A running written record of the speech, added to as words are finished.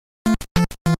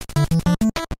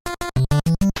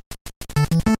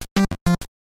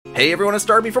Hey everyone, it's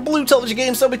Darby from Blue Television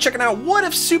Games. So we'll be checking out what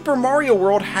if Super Mario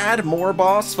World had more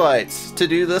boss fights. To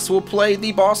do this, we'll play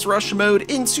the boss rush mode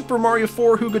in Super Mario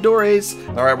 4 Jugadores.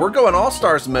 Alright, we're going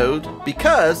All-Stars mode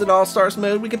because in All-Stars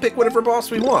mode we can pick whatever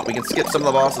boss we want. We can skip some of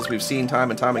the bosses we've seen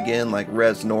time and time again, like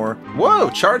Reznor.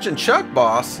 Whoa, Charge and Chuck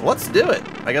boss. Let's do it.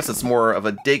 I guess it's more of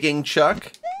a digging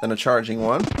Chuck than a charging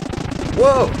one.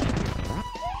 Whoa!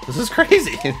 This is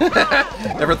crazy.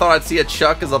 Never thought I'd see a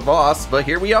Chuck as a boss, but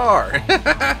here we are.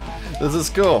 This is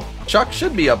cool. Chuck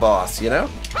should be a boss, you know?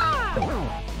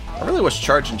 I really wish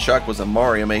Charge and Chuck was a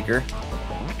Mario Maker.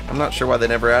 I'm not sure why they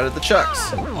never added the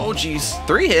Chucks. Oh geez,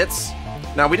 3 hits.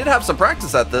 Now we did have some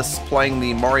practice at this playing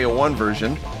the Mario 1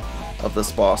 version of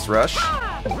this boss rush.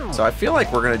 So I feel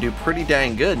like we're gonna do pretty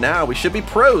dang good now. We should be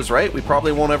pros, right? We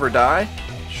probably won't ever die.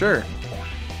 Sure.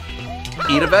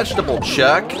 Eat a vegetable,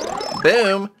 Chuck.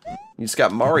 Boom. You just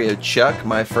got Mario Chuck,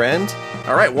 my friend.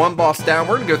 Alright, one boss down.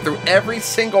 We're gonna go through every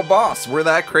single boss. We're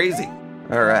that crazy.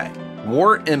 Alright.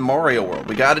 Wart in Mario World.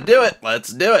 We gotta do it.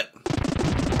 Let's do it.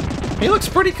 He looks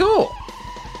pretty cool.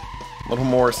 A little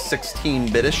more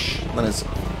 16-bit-ish than his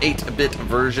 8-bit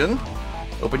version.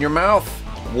 Open your mouth.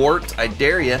 Wart, I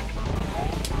dare ya.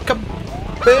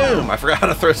 Kaboom! I forgot how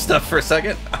to throw stuff for a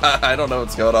second. I don't know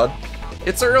what's going on.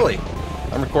 It's early.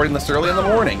 I'm recording this early in the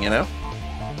morning, you know?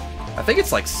 I think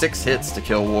it's like 6 hits to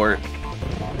kill Wart.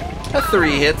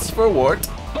 3 hits for Wart.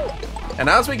 And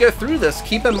as we go through this,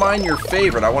 keep in mind your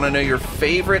favorite. I want to know your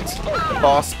favorite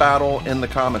boss battle in the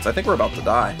comments. I think we're about to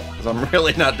die, because I'm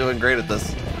really not doing great at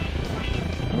this.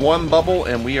 1 bubble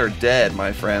and we are dead,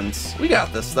 my friends. We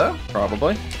got this, though,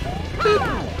 probably.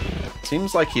 Boop.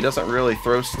 Seems like he doesn't really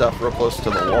throw stuff real close to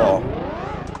the wall.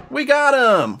 We got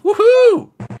him!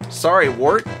 Woohoo! Sorry,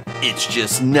 Wart. It's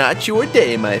just not your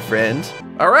day, my friend.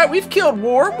 Alright, we've killed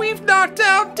Wart. We've knocked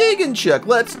out Dig and Chuck.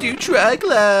 Let's do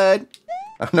Tri-Glide.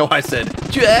 I know I said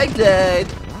Tri-Glide,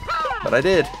 but I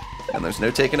did. And there's no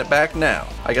taking it back now.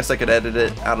 I guess I could edit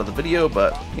it out of the video,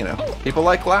 but, you know, people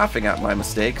like laughing at my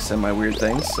mistakes and my weird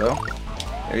things, so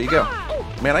there you go.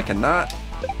 Man, I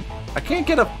can't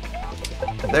get a...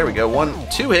 There we go.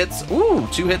 2 hits. Ooh,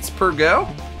 2 hits per go.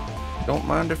 Don't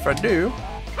mind if I do.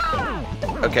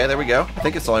 Okay, there we go. I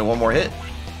think it's only 1 more hit.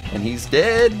 And he's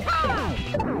dead.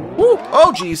 Woo!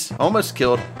 Oh, geez. Almost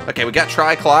killed. Okay, we got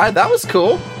Tri-Glide. That was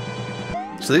cool.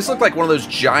 So these look like one of those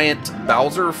giant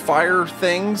Bowser fire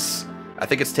things. I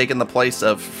think it's taken the place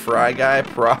of Fry Guy,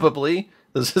 probably.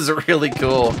 This is really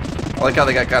cool. I like how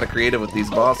they got kind of creative with these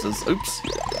bosses. Oops.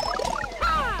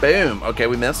 Boom. Okay,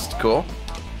 we missed. Cool.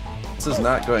 This is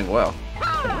not going well.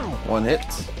 1 hit.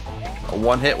 A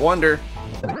 1-hit wonder.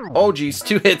 Oh geez,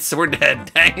 2 hits, we're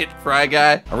dead. Dang it, Fry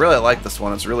Guy. I really like this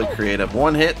one, it's really creative.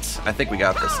 1 hit, I think we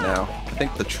got this now. I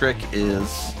think the trick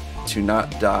is to not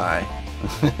die.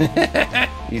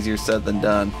 Easier said than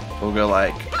done. We'll go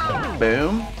like,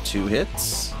 boom, 2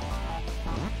 hits.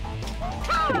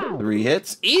 3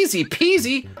 hits, easy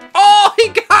peasy. Oh, he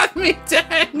got me,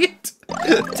 dang it.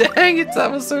 Dang it, that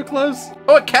was so close.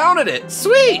 Oh, it counted it,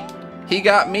 sweet. He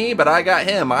got me, but I got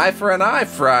him. Eye for an eye,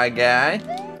 Fry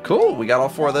Guy. Cool, we got all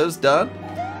 4 of those done.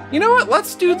 You know what?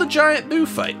 Let's do the giant Boo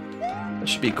fight. That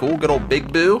should be cool. Good old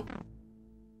Big Boo.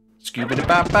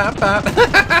 Scooby-Doo-Bop-Bop-Bop.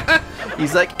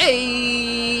 He's like,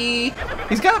 hey!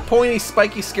 He's got pointy,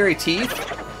 spiky, scary teeth,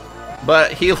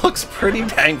 but he looks pretty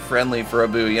dang friendly for a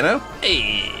Boo, you know?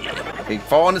 Hey! Okay,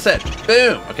 fall on his head.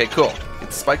 Boom! Okay, cool. Get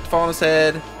the spike to fall on his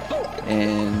head,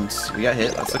 and we got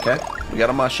hit. That's okay. We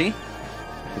got a mushy.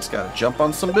 Just gotta jump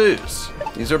on some Boos.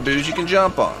 These are Boos you can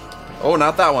jump on. Oh,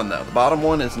 not that one, though. The bottom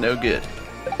one is no good.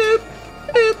 Boop,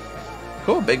 boop.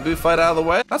 Cool, Big Boo fight out of the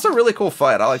way. That's a really cool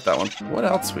fight. I like that one. What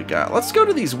else we got? Let's go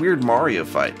to these weird Mario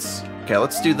fights. Okay,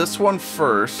 let's do this one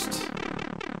first.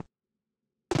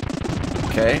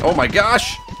 Okay. Oh, my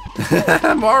gosh.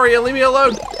 Mario, leave me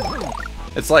alone.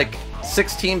 It's like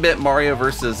 16-bit Mario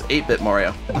versus 8-bit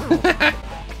Mario.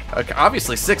 Okay,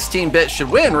 obviously, 16-bit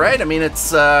should win, right? I mean,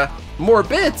 it's more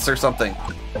bits or something.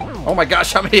 Oh my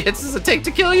gosh, how many hits does it take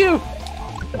to kill you?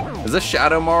 Is this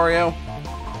Shadow Mario?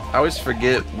 I always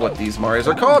forget what these Marios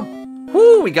are called.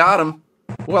 Woo, we got him.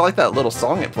 Ooh, I like that little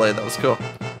song it played. That was cool.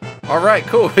 Alright,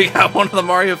 cool. We got one of the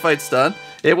Mario fights done.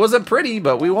 It wasn't pretty,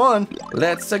 but we won.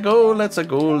 Let's-a go, let's-a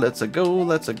go, let's-a go,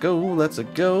 let's-a go, let's-a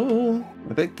go.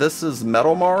 I think this is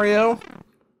Metal Mario.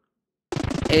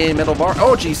 Hey, Metal Mario.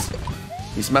 Oh, jeez.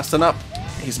 He's messing up.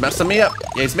 He's messing me up.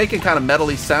 Yeah, he's making kind of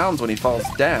metally sounds when he falls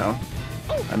down.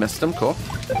 I missed him, cool.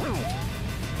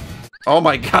 Oh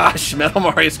my gosh, Metal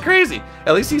Mario's crazy.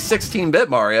 At least he's 16-bit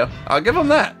Mario. I'll give him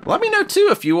that. Let me know too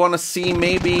if you want to see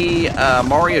maybe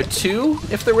Mario 2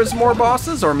 if there was more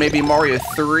bosses, or maybe Mario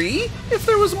 3 if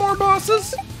there was more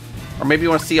bosses. Or maybe you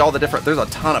want to see all the different... There's a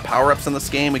ton of power-ups in this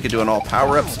game. We could do an all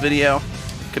power-ups video.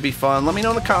 Could be fun. Let me know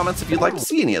in the comments if you'd like to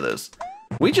see any of those.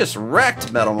 We just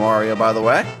wrecked Metal Mario, by the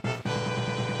way.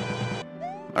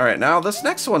 Alright, now this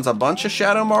next one's a bunch of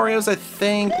Shadow Marios, I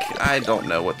think. I don't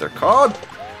know what they're called.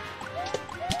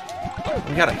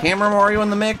 We got a Hammer Mario in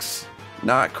the mix.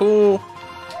 Not cool.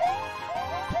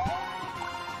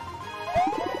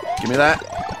 Give me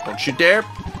that. Don't you dare.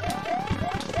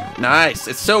 Nice.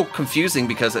 It's so confusing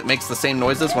because it makes the same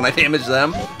noises when I damage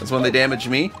them as when they damage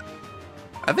me.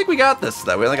 I think we got this,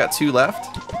 though. We only got 2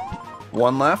 left.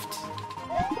 1 left.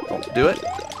 Won't do it.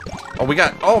 Oh, we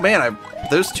got... Oh, man.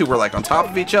 Those 2 were, like, on top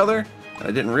of each other. And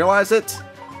I didn't realize it.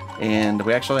 And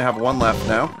we actually have 1 left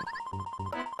now.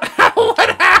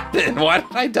 What happened? Why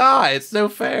did I die? It's no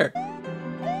fair.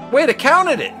 Wait, it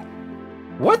counted it.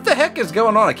 What the heck is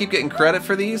going on? I keep getting credit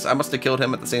for these. I must have killed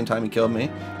him at the same time he killed me.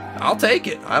 I'll take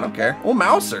it. I don't care. Oh,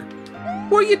 Mouser.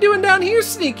 What are you doing down here,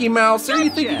 sneaky Mouser? You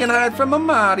think you can hide from a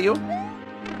Mario?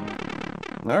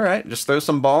 Alright, just throw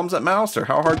some bombs at Mouser.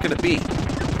 How hard could it be?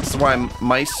 This is why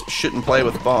mice shouldn't play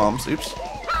with bombs. Oops.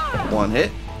 1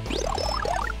 hit.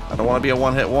 I don't want to be a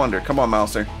one-hit wonder. Come on,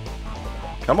 Mouser.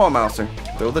 Come on, Mouser.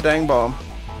 Throw the dang bomb.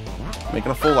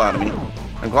 Making a fool out of me.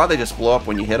 I'm glad they just blow up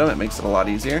when you hit them. It makes it a lot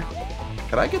easier.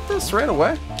 Could I get this right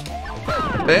away?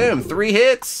 Boom. 3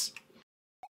 hits.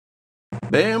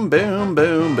 Boom, boom,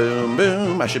 boom, boom,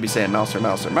 boom. I should be saying Mouser,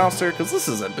 Mouser, Mouser, because this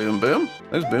isn't Boom Boom.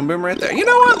 There's Boom Boom right there. You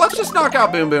know what? Let's just knock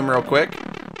out Boom Boom real quick.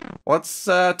 Let's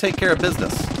take care of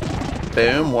business.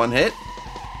 Boom, 1 hit.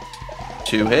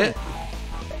 2 hit.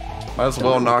 Might as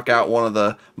well knock out one of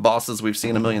the bosses we've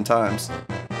seen a million times.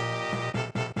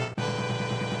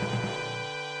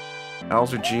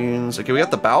 Bowser Junes. Okay, we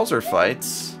got the Bowser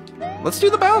fights. Let's do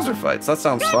the Bowser fights. That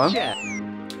sounds fun.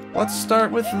 Let's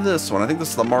start with this one. I think this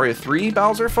is the Mario 3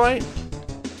 Bowser fight.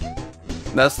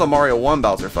 That's the Mario 1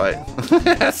 Bowser fight.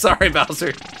 Sorry,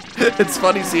 Bowser. It's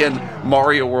funny seeing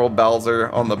Mario World Bowser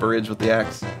on the bridge with the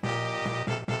axe.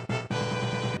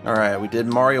 Alright, we did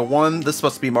Mario 1. This is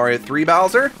supposed to be Mario 3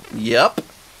 Bowser. Yep.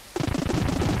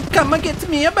 Come and get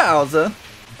me a Bowser.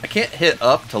 I can't hit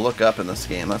up to look up in this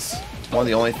game. That's one of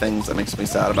the only things that makes me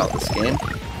sad about this game.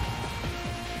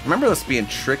 Remember this being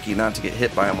tricky not to get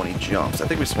hit by him when he jumps. I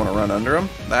think we just want to run under him.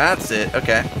 That's it.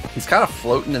 Okay. He's kind of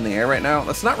floating in the air right now.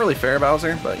 That's not really fair,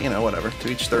 Bowser, but, you know, whatever.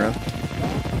 To each their own.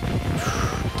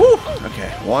 Whew. Okay.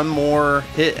 1 more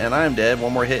hit and I'm dead.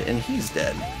 1 more hit and he's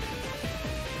dead.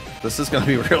 This is going to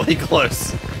be really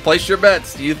close. Place your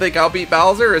bets. Do you think I'll beat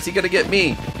Bowser or is he going to get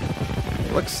me?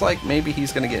 Looks like maybe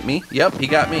he's going to get me. Yep, he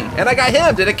got me. And I got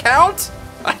him. Did it count?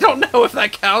 I don't know if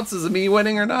that counts as me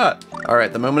winning or not.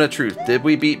 Alright, the moment of truth. Did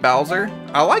we beat Bowser?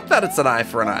 I like that it's an eye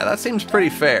for an eye. That seems pretty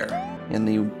fair. And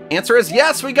the answer is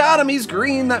yes, we got him. He's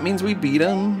green. That means we beat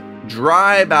him.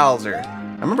 Dry Bowser.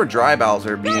 I remember Dry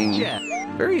Bowser being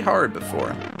very hard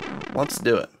before. Let's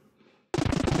do it.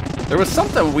 There was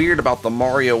something weird about the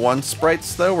Mario 1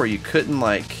 sprites, though, where you couldn't,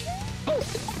 like,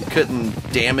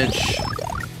 damage...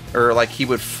 Or, like, he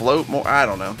would float more. I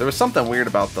don't know. There was something weird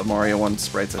about the Mario 1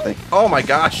 sprites, I think. Oh my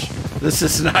gosh. This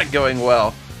is not going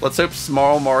well. Let's hope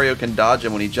small Mario can dodge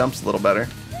him when he jumps a little better.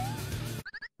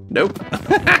 Nope.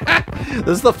 This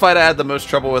is the fight I had the most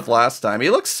trouble with last time. He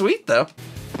looks sweet, though.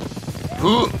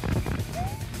 Ooh.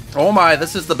 Oh my,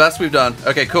 this is the best we've done.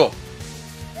 Okay, cool.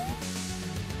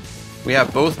 We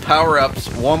have both power-ups.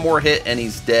 1 more hit, and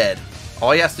he's dead.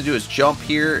 All he has to do is jump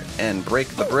here and break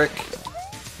the brick.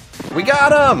 We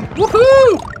got him!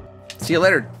 Woohoo! See you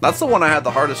later. That's the one I had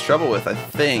the hardest trouble with, I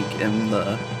think, in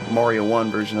the Mario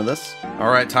 1 version of this.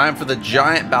 Alright, time for the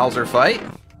giant Bowser fight.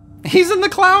 He's in the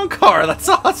clown car! That's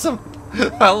awesome!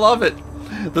 I love it.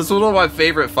 This is one of my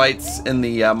favorite fights in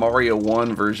the Mario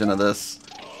 1 version of this.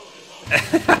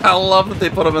 I love that they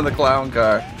put him in the clown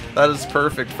car. That is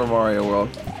perfect for Mario World.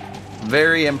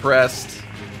 Very impressed.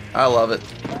 I love it.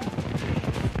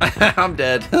 I'm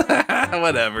dead.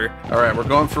 Whatever. Alright, we're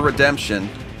going for redemption.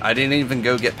 I didn't even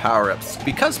go get power-ups.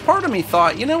 Because part of me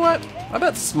thought, you know what? I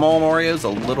bet Small Mario's a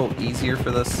little easier for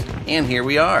this. And here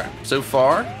we are. So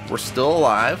far, we're still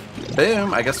alive.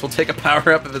 Boom. I guess we'll take a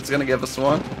power-up if it's going to give us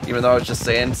one. Even though I was just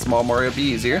saying Small Mario would be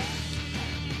easier.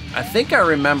 I think I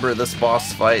remember this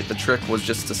boss fight. The trick was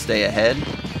just to stay ahead.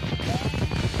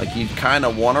 Like, you kind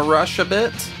of want to rush a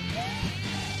bit.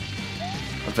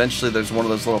 Eventually, there's one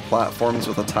of those little platforms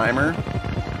with a timer.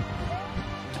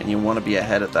 And you want to be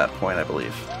ahead at that point, I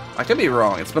believe. I could be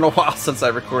wrong. It's been a while since I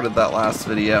recorded that last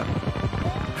video.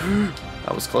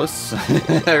 That was close.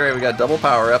 Alright, we got double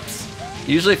power-ups.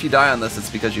 Usually if you die on this, it's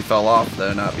because you fell off,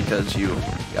 though, not because you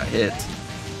got hit.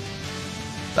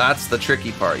 That's the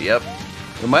tricky part, yep.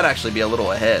 We might actually be a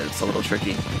little ahead. It's a little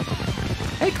tricky.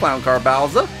 Hey, Clown Car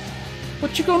Bowser.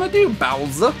 What you gonna do,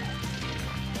 Bowser?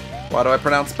 Why do I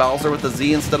pronounce Bowser with a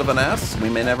Z instead of an S? We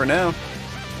may never know.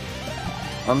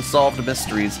 Unsolved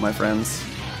mysteries, my friends.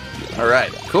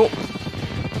 Alright, cool.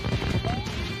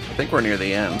 I think we're near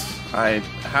the end. I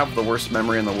have the worst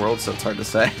memory in the world, so it's hard to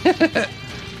say.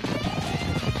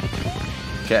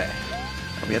 Okay.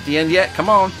 Are we at the end yet? Come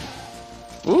on.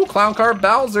 Ooh, Clown Car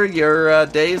Bowser, your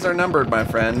days are numbered, my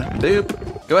friend. Boop.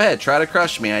 Go ahead, try to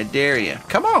crush me. I dare you.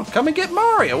 Come on, come and get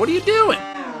Mario. What are you doing?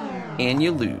 And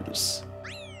you lose.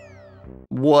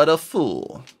 What a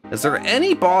fool. Is there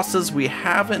any bosses we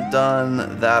haven't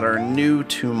done that are new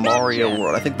to Mario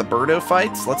World? I think the Birdo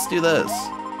fights. Let's do this.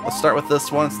 Let's start with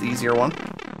this one. It's the easier one.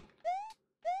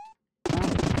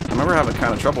 I remember having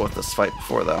kind of trouble with this fight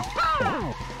before, though.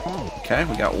 Okay,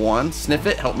 we got one. Sniff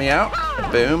it, help me out.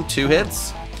 Boom, 2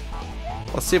 hits.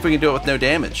 Let's see if we can do it with no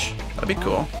damage. That'd be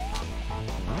cool.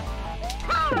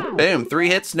 Boom, 3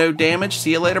 hits, no damage.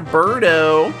 See you later,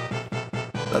 Birdo.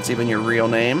 That's even your real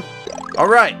name.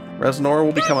 Alright, Reznor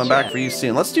will be coming back for you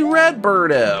soon. Let's do Red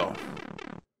Birdo.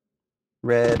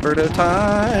 Red Birdo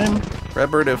time. Red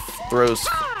Birdo throws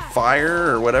fire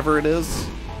or whatever it is.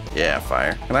 Yeah,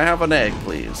 fire. Can I have an egg,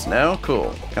 please? No?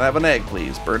 Cool. Can I have an egg,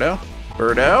 please, Birdo?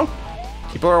 Birdo?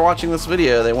 People are watching this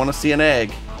video. They want to see an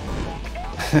egg.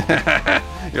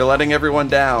 You're letting everyone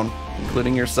down,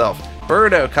 including yourself.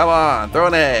 Birdo, come on. Throw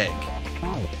an egg.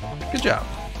 Good job.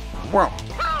 Wow.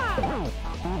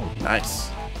 Nice.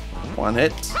 1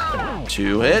 hit.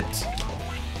 2 hit.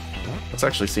 This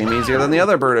actually seemed easier than the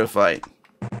other Birdo fight.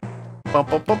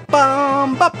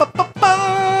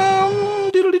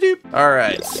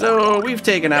 Alright, so we've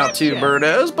taken out 2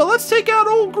 Birdos, but let's take out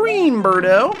old Green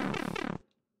Birdo.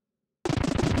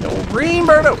 Old Green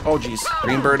Birdo! Oh jeez,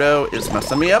 Green Birdo is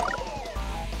messing me up.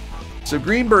 So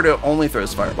Green Birdo only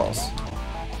throws fireballs.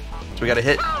 So we gotta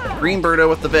hit Green Birdo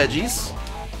with the veggies.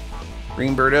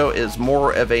 Green Birdo is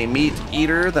more of a meat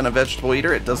eater than a vegetable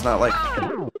eater. It does not like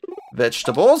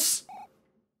vegetables.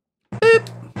 Boop.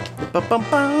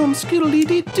 Ba-bum-bum,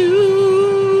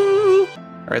 skiddly-dee-doo.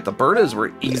 Alright, the Birdos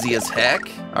were easy as heck.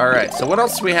 Alright, so what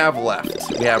else do we have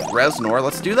left? We have Reznor.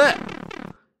 Let's do that.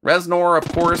 Reznor, of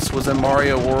course, was in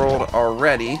Mario World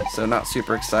already, so not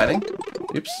super exciting.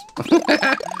 Oops.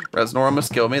 Reznor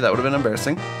almost killed me. That would have been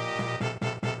embarrassing.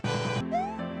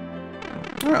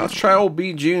 Alright, let's try old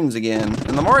B. Junes again.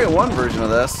 In the Mario 1 version of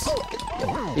this,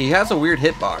 he has a weird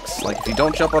hitbox. Like, if you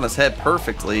don't jump on his head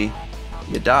perfectly,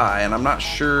 you die, and I'm not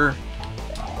sure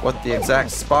what the exact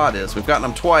spot is. We've gotten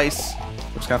him twice.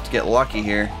 We're just gonna have to get lucky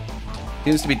here.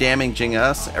 Seems to be damaging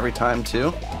us every time,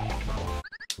 too.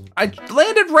 I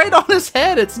landed right on his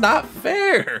head. It's not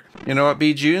fair. You know what,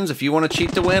 B. Junes? If you want to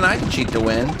cheat to win, I can cheat to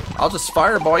win. I'll just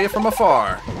fireball you from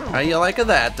afar. How you like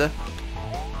that?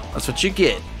 That's what you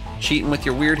get. Cheating with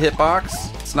your weird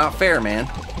hitbox. It's not fair, man.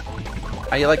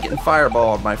 How you like getting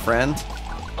fireballed, my friend?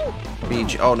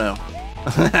 Oh, no.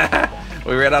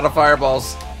 We ran out of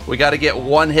fireballs. We got to get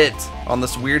 1 hit on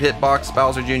this weird hitbox,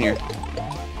 Bowser Jr.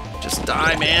 Just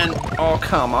die, man. Oh,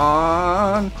 come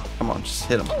on. Come on, just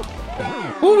hit him.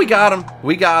 Ooh, we got him.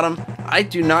 We got him. I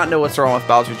do not know what's wrong with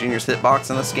Bowser Jr.'s hitbox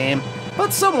in this game,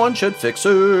 but someone should fix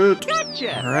it.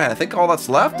 Gotcha. All right, I think all that's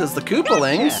left is the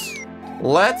Koopalings. Gotcha.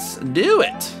 Let's do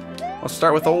it. Let's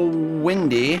start with old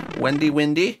Windy. Windy.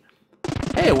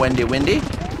 Hey, Windy.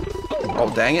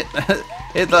 Oh, dang it.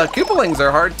 The Koopalings are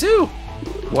hard, too.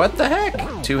 What the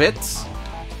heck? 2 hits.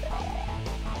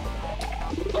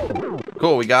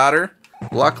 Cool, we got her.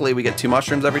 Luckily, we get 2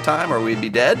 mushrooms every time, or we'd be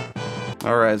dead.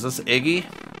 Alright, is this Iggy?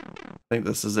 I think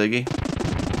this is Iggy.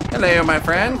 Hello, my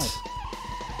friend.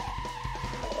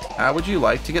 How would you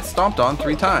like to get stomped on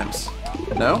 3 times?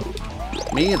 No?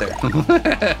 Me either.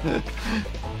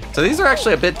 So these are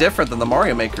actually a bit different than the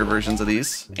Mario Maker versions of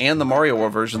these, and the Mario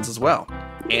World versions as well.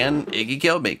 And Iggy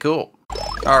killed me, cool.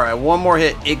 Alright, 1 more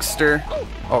hit, Igster.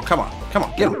 Oh, come on,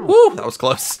 get him. Woo, that was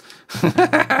close.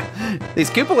 These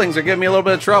Koopalings are giving me a little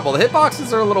bit of trouble. The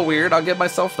hitboxes are a little weird, I'll give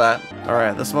myself that.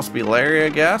 Alright, this must be Larry, I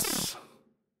guess.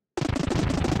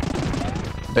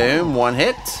 Boom, 1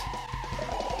 hit.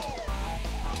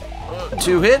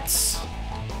 2 hits.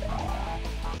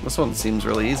 This one seems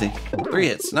really easy. 3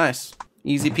 hits, nice.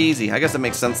 Easy peasy. I guess it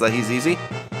makes sense that he's easy.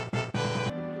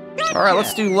 Alright,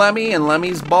 let's do Lemmy and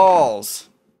Lemmy's balls.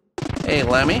 Hey,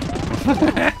 Lemmy.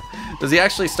 Does he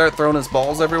actually start throwing his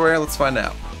balls everywhere? Let's find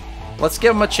out. Let's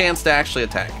give him a chance to actually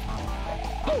attack.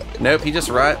 Nope, he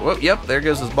just whoop, yep, there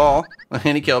goes his ball.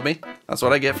 And he killed me. That's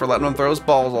what I get for letting him throw his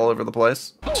balls all over the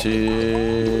place.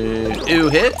 2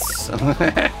 hits.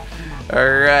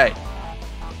 Alright.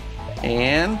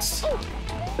 And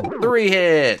 3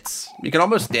 hits. You can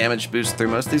almost damage boost through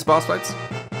most of these boss fights.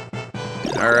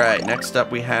 Alright, next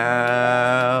up we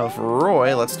have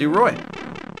Roy. Let's do Roy.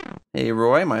 Hey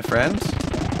Roy, my friend.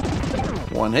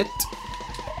 1 hit.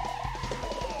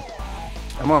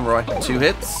 Come on, Roy. 2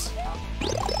 hits.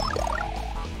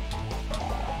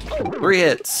 3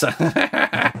 hits.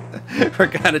 We're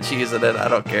kind of cheesing it. I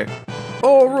don't care.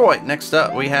 Oh, Roy. Next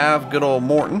up, we have good old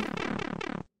Morton.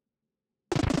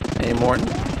 Hey, Morton.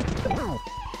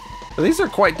 So these are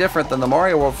quite different than the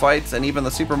Mario World fights and even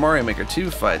the Super Mario Maker 2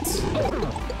 fights.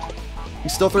 He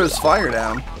still throws fire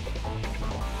down.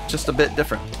 Just a bit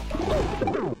different.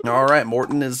 Alright,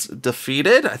 Morton is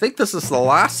defeated. I think this is the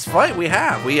last fight we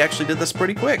have. We actually did this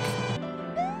pretty quick.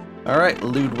 Alright,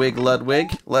 Ludwig,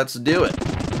 let's do it.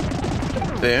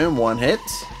 Boom, 1 hit.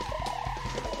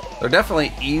 They're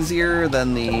definitely easier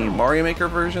than the Mario Maker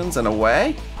versions in a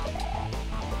way.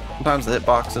 Sometimes the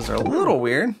hitboxes are a little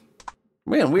weird.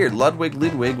 Man, weird. Ludwig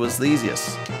was the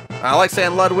easiest. I like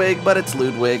saying Ludwig, but it's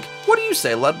Ludwig. What do you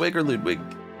say, Ludwig or Ludwig?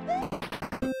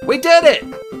 We did it!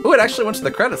 Ooh, it actually went to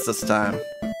the credits this time.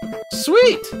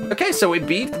 Sweet! Okay, so we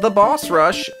beat the boss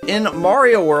rush in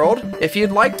Mario World. If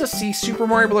you'd like to see Super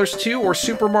Mario Bros. 2 or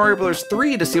Super Mario Bros.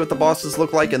 3 to see what the bosses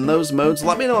look like in those modes,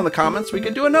 let me know in the comments. We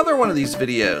could do another one of these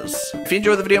videos. If you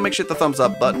enjoyed the video, make sure to hit the thumbs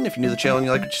up button. If you're new to the channel and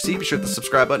you like what you see, be sure to hit the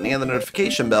subscribe button and the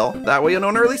notification bell. That way you'll know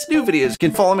when I release new videos. You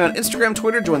can follow me on Instagram,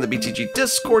 Twitter, join the BTG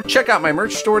Discord, check out my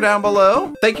merch store down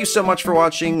below. Thank you so much for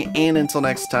watching, and until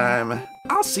next time,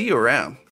 I'll see you around.